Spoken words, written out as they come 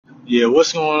Yeah,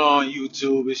 what's going on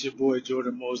YouTube? It's your boy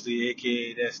Jordan Mosley,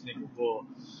 aka Thatsneakerbul.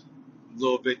 A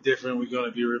little bit different. We're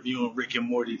gonna be reviewing Rick and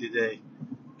Morty today,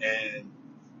 and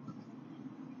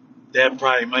that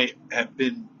probably might have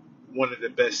been one of the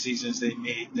best seasons they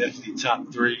made. Definitely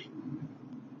top three.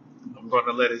 I'm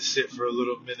gonna let it sit for a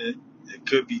little minute. It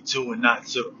could be two and not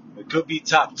two. It could be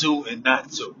top two and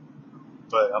not two.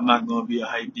 But I'm not gonna be a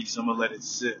hype beast. I'm gonna let it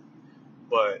sit.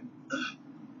 But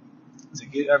to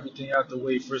get everything out the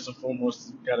way, first and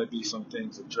foremost, gotta be some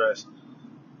things addressed.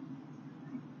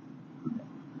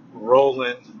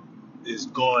 Roland is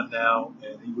gone now,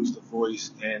 and he was the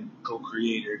voice and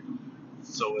co-creator.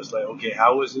 So it's like, okay,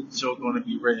 how is it show going to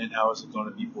be written? How is it going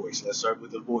to be voiced? Let's start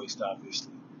with the voice,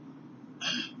 obviously.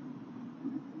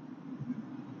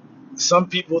 Some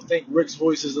people think Rick's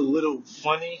voice is a little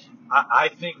funny. I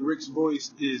think Rick's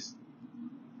voice is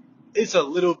it's a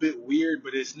little bit weird,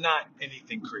 but it's not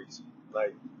anything crazy.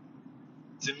 Like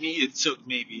to me, it took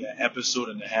maybe an episode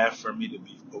and a half for me to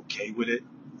be okay with it.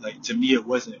 Like to me, it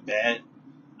wasn't bad.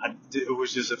 It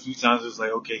was just a few times it was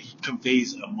like, okay, he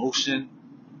conveys emotion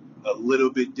a little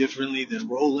bit differently than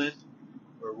Roland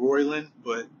or Royland,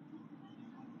 but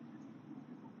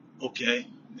okay,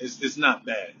 it's not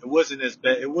bad. It wasn't as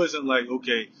bad. It wasn't like,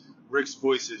 okay, Rick's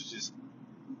voice is just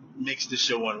makes the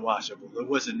show unwatchable. It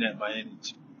wasn't that by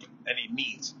any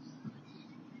means.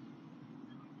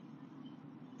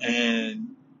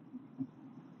 And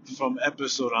from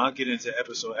I'll get into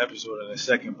episode in a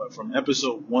second, but from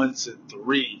episode 1 to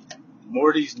 3,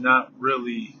 Morty's not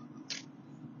really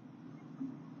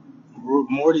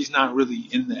Morty's not really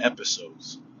in the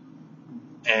episodes.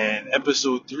 And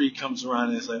episode 3 comes around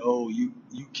and it's like, oh, you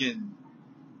can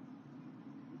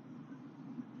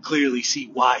clearly see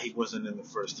why he wasn't in the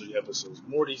first 3 episodes.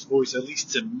 Morty's voice, at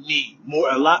least to me,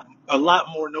 a lot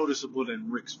more noticeable than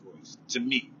Rick's voice. To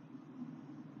me,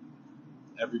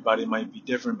 everybody might be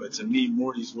different, but to me,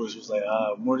 Morty's voice was like,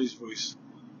 Morty's voice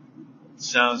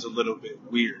sounds a little bit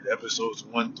weird. Episodes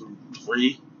 1 through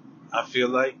 3, I feel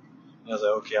like. And I was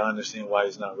like, okay, I understand why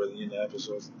he's not really in the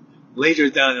episodes. Later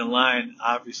down the line,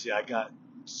 obviously,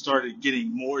 started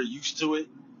getting more used to it.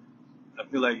 I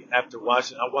feel like after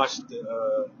I watched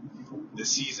the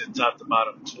season top to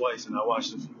bottom twice, and I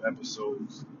watched a few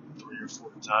episodes 3 or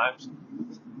 4 times.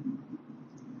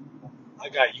 I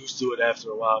got used to it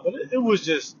after a while, but it was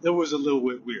a little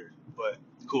bit weird, but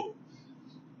cool.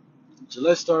 So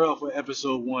let's start off with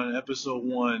episode 1. Episode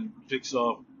 1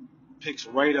 picks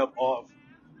right up off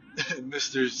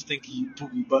Mr. Stinky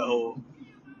Poopy Butthole.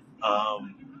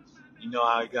 You know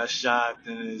how he got shot,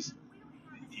 and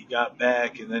he got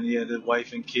back, and then he had his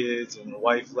wife and kids, and the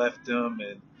wife left him,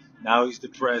 and now he's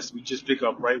depressed. We just pick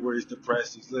up right where he's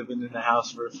depressed. He's living in the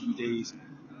house for a few days,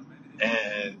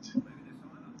 and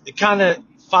it kind of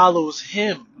follows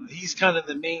him. He's kind of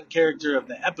the main character of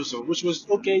the episode, which was,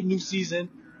 okay, new season.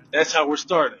 That's how we're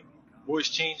starting. Voice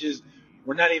changes.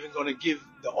 We're not even going to give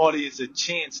the audience a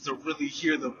chance to really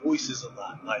hear the voices a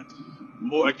lot. Like,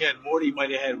 Morty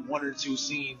might have had 1 or 2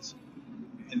 scenes,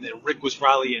 and then Rick was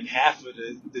probably in half of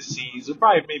the scenes, or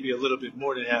probably maybe a little bit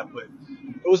more than half, but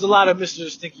it was a lot of Mr.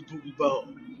 Stinky Poopy Butthole.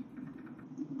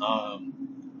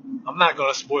 I'm not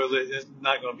going to spoil it. It's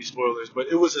not going to be spoilers, but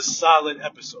it was a solid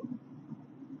episode.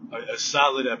 A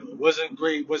solid episode. It wasn't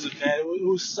great, wasn't bad. It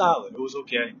was solid. It was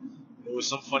okay. There was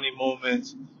some funny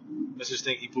moments. Mr.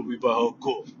 Stinky Poopy Butthole,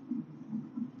 cool.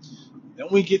 Then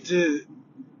we get to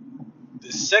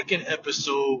the second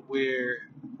episode where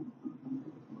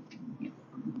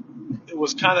it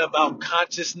was kind of about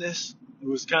consciousness. It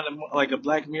was kind of like a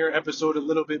Black Mirror episode a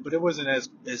little bit, but it wasn't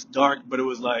as dark. But it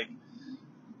was like,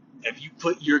 if you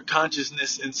put your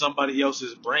consciousness in somebody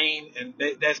else's brain, and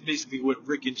that's basically what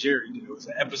Rick and Jerry did. It was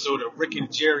an episode of Rick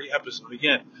and Jerry episode.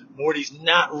 Again, Morty's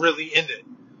not really in it.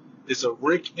 It's a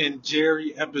Rick and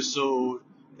Jerry episode.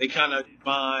 They kind of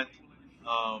bond.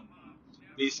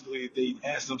 Basically, they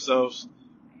ask themselves,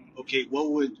 okay, what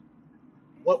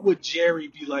would Jerry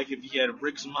be like if he had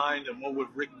Rick's mind, and what would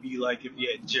Rick be like if he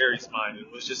had Jerry's mind?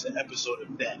 It was just an episode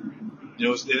of that.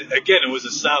 It was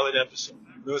a solid episode.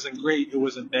 It wasn't great. It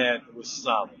wasn't bad. It was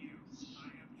solid.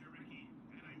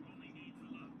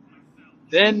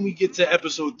 Then we get to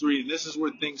episode 3, and this is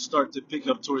where things start to pick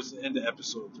up towards the end of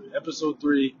episode 3. Episode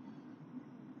 3,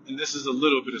 and this is a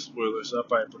little bit of spoiler, so I'll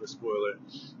probably put a spoiler.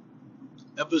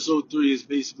 Episode 3 is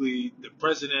basically the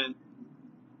president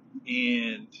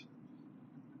and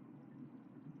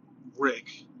Rick,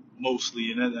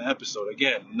 mostly, in another episode.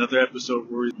 Again, another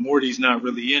episode where Morty's not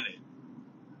really in it.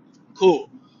 Cool.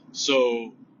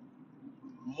 So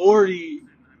Morty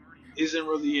isn't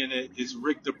really in it. It's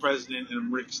Rick the president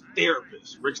and Rick's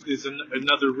therapist. Rick's is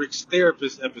another Rick's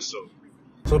therapist episode.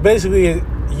 So basically,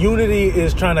 Unity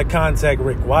is trying to contact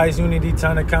Rick. Why is Unity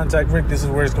trying to contact Rick? This is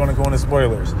where it's going to go into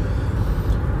spoilers.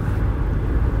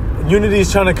 Unity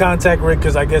is trying to contact Rick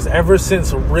because I guess ever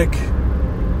since Rick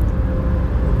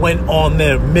went on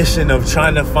their mission of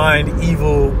trying to find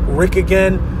evil Rick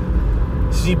again,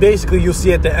 you'll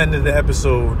see at the end of the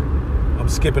episode, I'm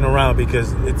skipping around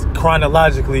because it's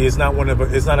chronologically, it's not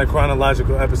a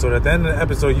chronological episode. At the end of the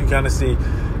episode, you kind of see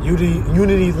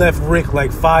Unity left Rick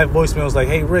like 5 voicemails like,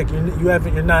 hey Rick, you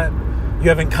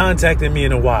haven't contacted me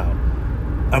in a while.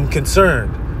 I'm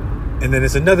concerned. And then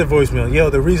it's another voicemail. Yo,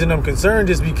 the reason I'm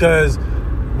concerned is because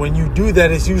when you do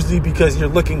that, it's usually because you're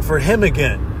looking for him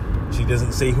again. She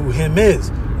doesn't say who him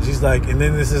is. She's like, and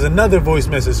then this is another voice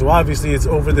message. So obviously it's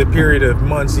over the period of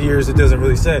months, years. It doesn't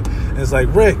really say. And it's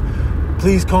like, Rick,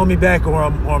 please call me back or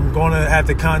I'm going to have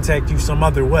to contact you some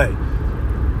other way.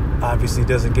 Obviously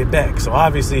doesn't get back. So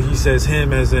obviously he says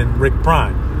him as in Rick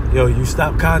Prime. Yo, you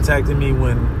stop contacting me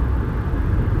when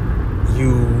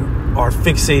you are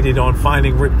fixated on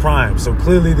finding Rick Prime. So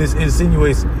clearly this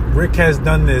insinuates Rick has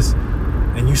done this,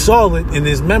 and you saw it in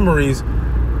his memories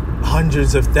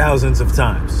hundreds of thousands of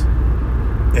times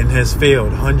and has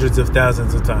failed hundreds of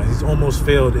thousands of times. He's almost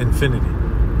failed infinity,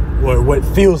 or what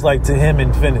feels like to him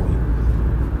infinity.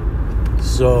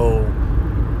 So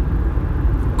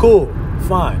cool,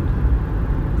 fine.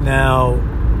 Now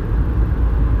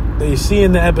they see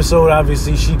in the episode,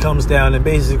 obviously she comes down and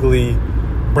basically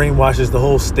brainwashes the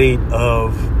whole state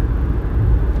of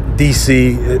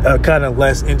DC. A kind of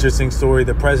less interesting story.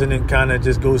 The president kind of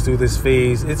just goes through this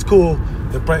phase. It's cool.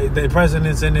 The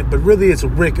president's in it, but really it's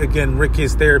Rick again. Rick,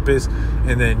 his therapist,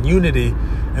 and then Unity,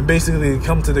 and basically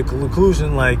come to the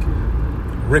conclusion like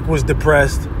Rick was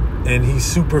depressed and he's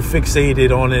super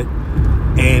fixated on it,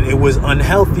 and it was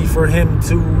unhealthy for him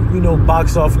to,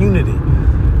 box off Unity,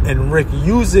 and Rick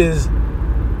uses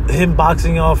him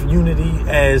boxing off Unity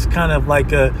as kind of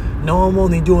like no, I'm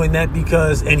only doing that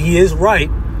because, and he is right,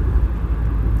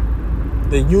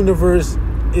 the universe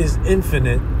is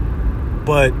infinite,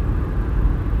 but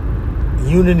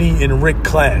Unity and Rick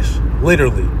clash,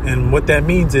 literally. And what that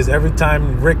means is every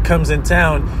time Rick comes in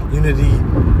town, Unity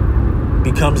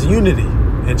becomes Unity,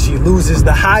 and she loses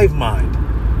the hive mind.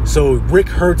 So Rick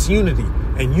hurts Unity,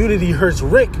 and Unity hurts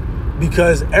Rick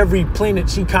because every planet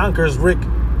she conquers, Rick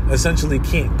essentially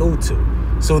can't go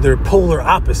to. So they're polar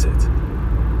opposites.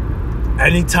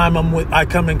 Anytime I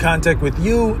come in contact with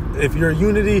you, if you're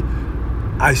Unity,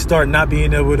 I start not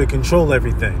being able to control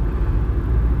everything.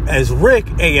 As Rick,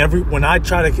 when I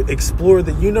try to explore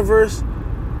the universe,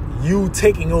 you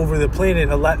taking over the planet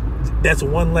a lot, that's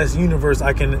one less universe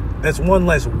that's one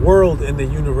less world in the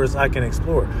universe I can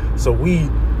explore. So we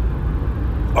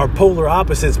are polar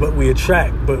opposites, but we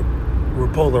attract, but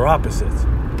we're polar opposites.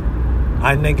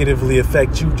 I negatively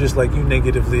affect you just like you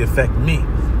negatively affect me.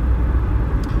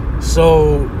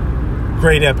 So,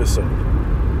 great episode.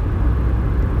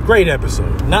 Great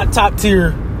episode. Not top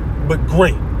tier, but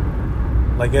great.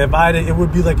 Like it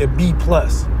would be like a B+.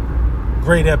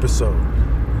 Great episode.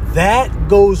 That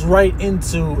goes right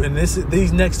into, and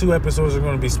these next 2 episodes are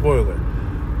going to be spoiler.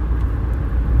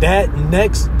 That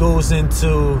next goes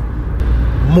into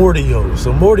Mortios.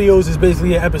 So Mortios is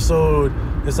basically an episode.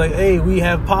 It's like, hey, we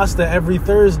have pasta every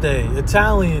Thursday,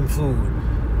 Italian food.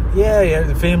 Yeah,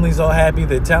 the family's all happy.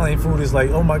 The Italian food is like,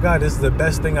 oh my God, this is the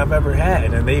best thing I've ever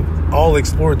had. And they've all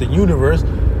explored the universe.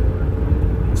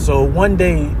 So one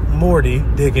day, Morty,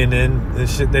 digging in the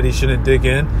shit that he shouldn't dig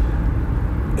in,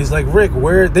 is like, Rick,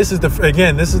 this is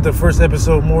the first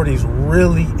episode Morty's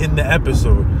really in the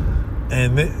episode.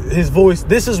 And his voice,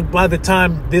 this is, by the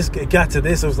time this got to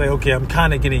this, I was like, okay, I'm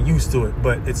kind of getting used to it,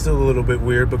 but it's still a little bit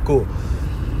weird, but cool.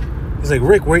 He's like,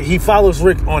 Rick, he follows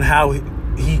Rick on how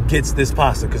he gets this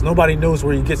pasta, because nobody knows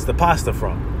where he gets the pasta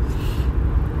from.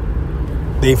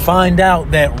 They find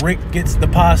out that Rick gets the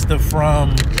pasta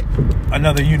from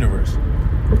another universe.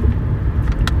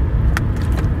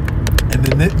 And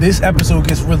then this episode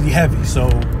gets really heavy. So,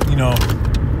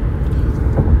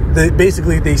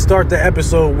 they start the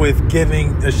episode with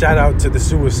giving a shout out to the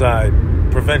suicide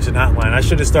prevention hotline. I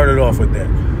should have started off with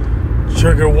that.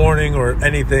 Trigger warning or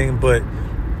anything, but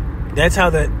that's how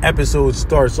the episode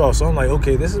starts off. So I'm like,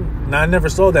 okay, I never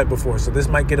saw that before, so this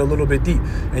might get a little bit deep.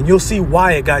 And you'll see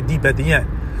why it got deep at the end.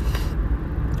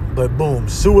 But boom,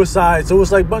 suicide. So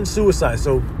it's like bunch of suicide.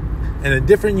 So in a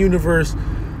different universe,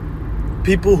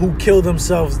 people who kill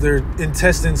themselves, their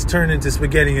intestines turn into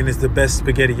spaghetti, and it's the best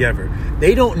spaghetti ever.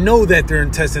 They don't know that their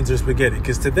intestines are spaghetti,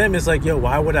 because to them it's like, yo,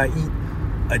 why would I eat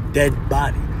a dead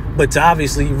body? But to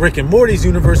obviously Rick and Morty's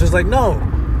universe is like, no,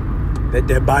 that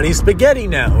dead body is spaghetti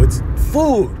now. It's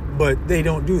food. But they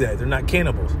don't do that. They're not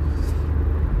cannibals.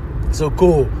 So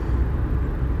cool.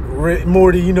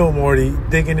 Morty, you know Morty,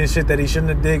 digging in shit that he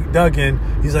shouldn't have dug in.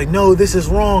 He's like, no, this is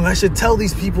wrong. I should tell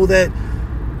these people that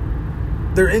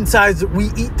their insides,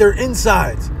 we eat their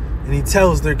insides. And he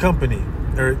tells their company,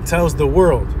 or tells the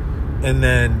world. And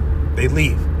then they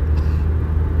leave.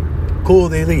 Cool,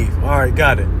 they leave. All right,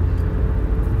 got it.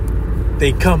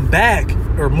 They come back,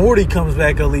 or Morty comes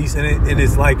back at least, and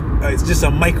it's like, it's just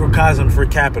a microcosm for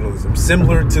capitalism.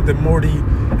 Similar to the Morty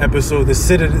episode,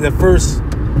 the first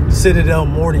Citadel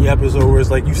Morty episode, where it's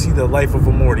like you see the life of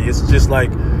a Morty. It's just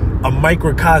like a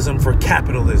microcosm for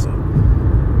capitalism.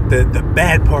 The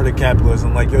bad part of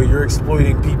capitalism, like, yo, you're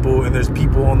exploiting people, and there's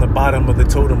people on the bottom of the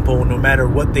totem pole. No matter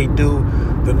what they do,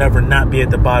 they'll never not be at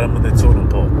the bottom of the totem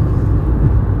pole.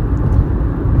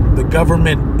 The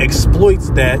government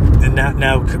exploits that, and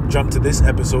now jump to this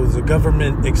episode. The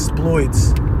government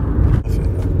exploits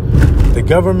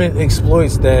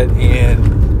that,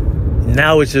 and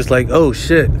now it's just like, oh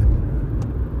shit,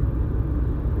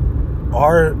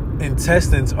 our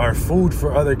intestines are food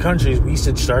for other countries. We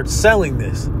should start selling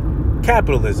this.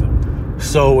 Capitalism.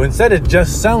 So instead of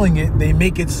just selling it, they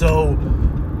make it so,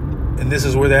 and this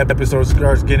is where that episode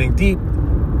starts getting deep,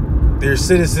 their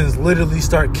citizens literally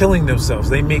start killing themselves.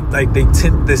 They make, like, they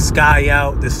tint the sky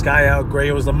out gray.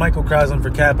 It was a microcosm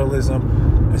for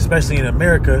capitalism, especially in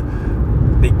America.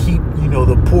 They keep,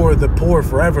 the poor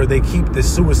forever. They keep the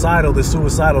suicidal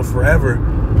forever.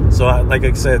 So like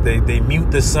I said, they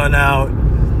mute the sun out.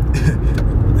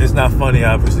 It's not funny,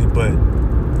 obviously, but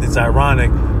it's ironic.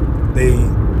 They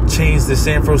changed the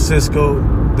San Francisco,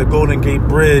 the Golden Gate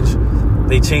Bridge.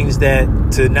 They changed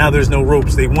that to now there's no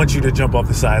ropes. They want you to jump off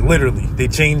the side. Literally, they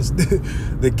changed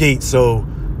the gate, so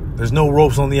there's no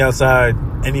ropes on the outside.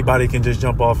 Anybody can just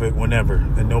jump off it whenever,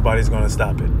 and nobody's going to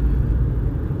stop it.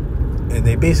 And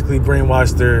they basically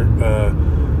brainwashed their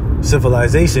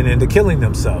civilization into killing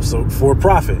themselves. So for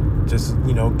profit, just,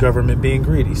 government being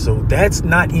greedy. So that's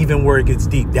not even where it gets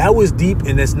deep. That was deep,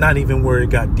 and that's not even where it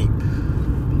got deep.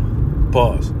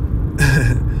 Pause.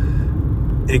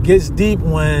 It gets deep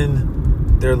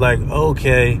when they're like,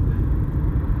 okay.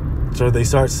 So they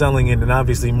start selling it, and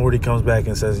obviously Morty comes back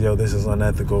and says, yo, this is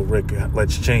unethical, Rick,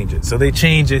 let's change it. So they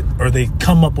change it, or they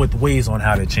come up with ways on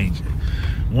how to change it.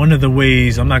 One of the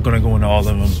ways, I'm not going to go into all of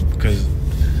them, because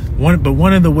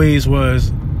one of the ways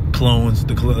was clones.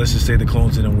 Let's just say the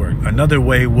clones didn't work. Another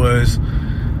way was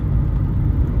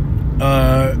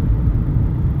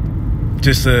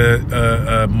just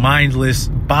a mindless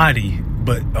body.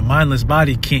 But a mindless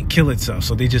body can't kill itself.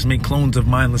 So they just make clones of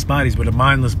mindless bodies. But a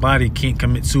mindless body can't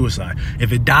commit suicide.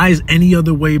 If it dies any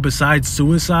other way besides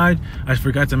suicide, I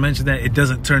forgot to mention that, it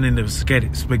doesn't turn into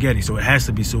spaghetti. So it has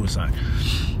to be suicide.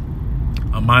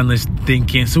 A mindless thing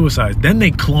can't suicide. Then they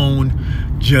clone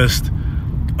just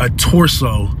a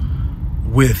torso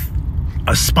with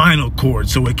a spinal cord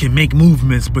so it can make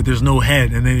movements, but there's no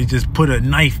head, and then you just put a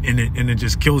knife in it and it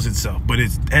just kills itself, but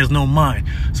it has no mind.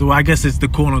 So I guess it's the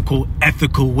quote-unquote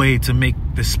ethical way to make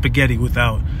the spaghetti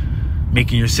without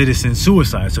making your citizens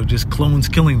suicide. So just clones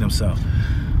killing themselves.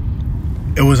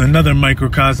 It was another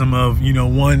microcosm of,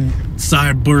 one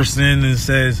side bursts in and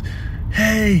says,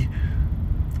 hey,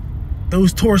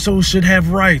 those torsos should have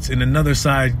rights, and another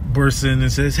side bursts in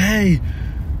and says, hey,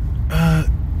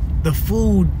 the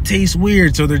food tastes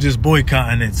weird, so they're just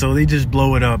boycotting it. So they just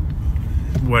blow it up,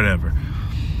 whatever.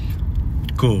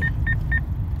 Cool.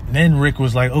 Then Rick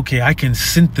was like, okay, I can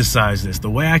synthesize this. The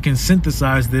way I can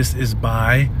synthesize this is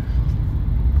by,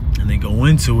 and they go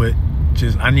into it,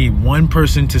 just, I need one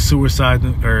person to suicide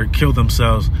or kill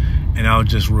themselves, and I'll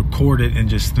just record it and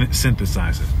just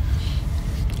synthesize it.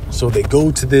 So they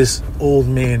go to this old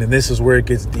man, and this is where it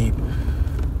gets deep.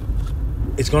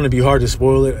 It's going to be hard to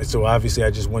spoil it, so obviously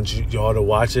I just want y'all to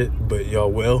watch it, but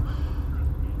y'all will.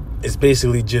 It's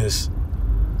basically just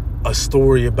a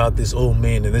story about this old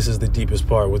man, and this is the deepest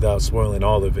part without spoiling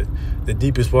all of it. The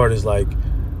deepest part is like,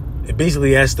 it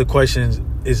basically asks the questions,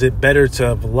 is it better to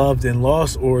have loved and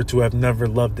lost or to have never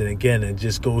loved it again? And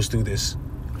just goes through this,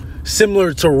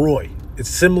 similar to Roy. It's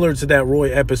similar to that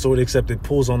Roy episode, except it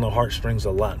pulls on the heartstrings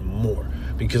a lot more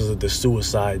because of the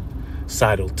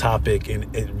suicidal topic,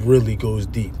 and it really goes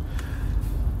deep.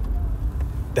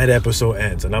 That episode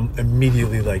ends, and I'm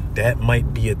immediately like, that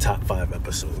might be a top 5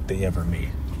 episode they ever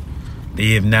made.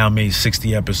 They have now made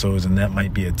 60 episodes, and that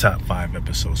might be a top 5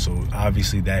 episode. So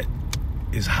obviously that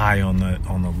is high on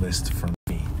the list for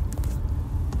me.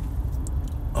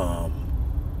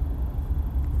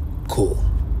 Cool.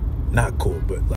 Not cool, but like,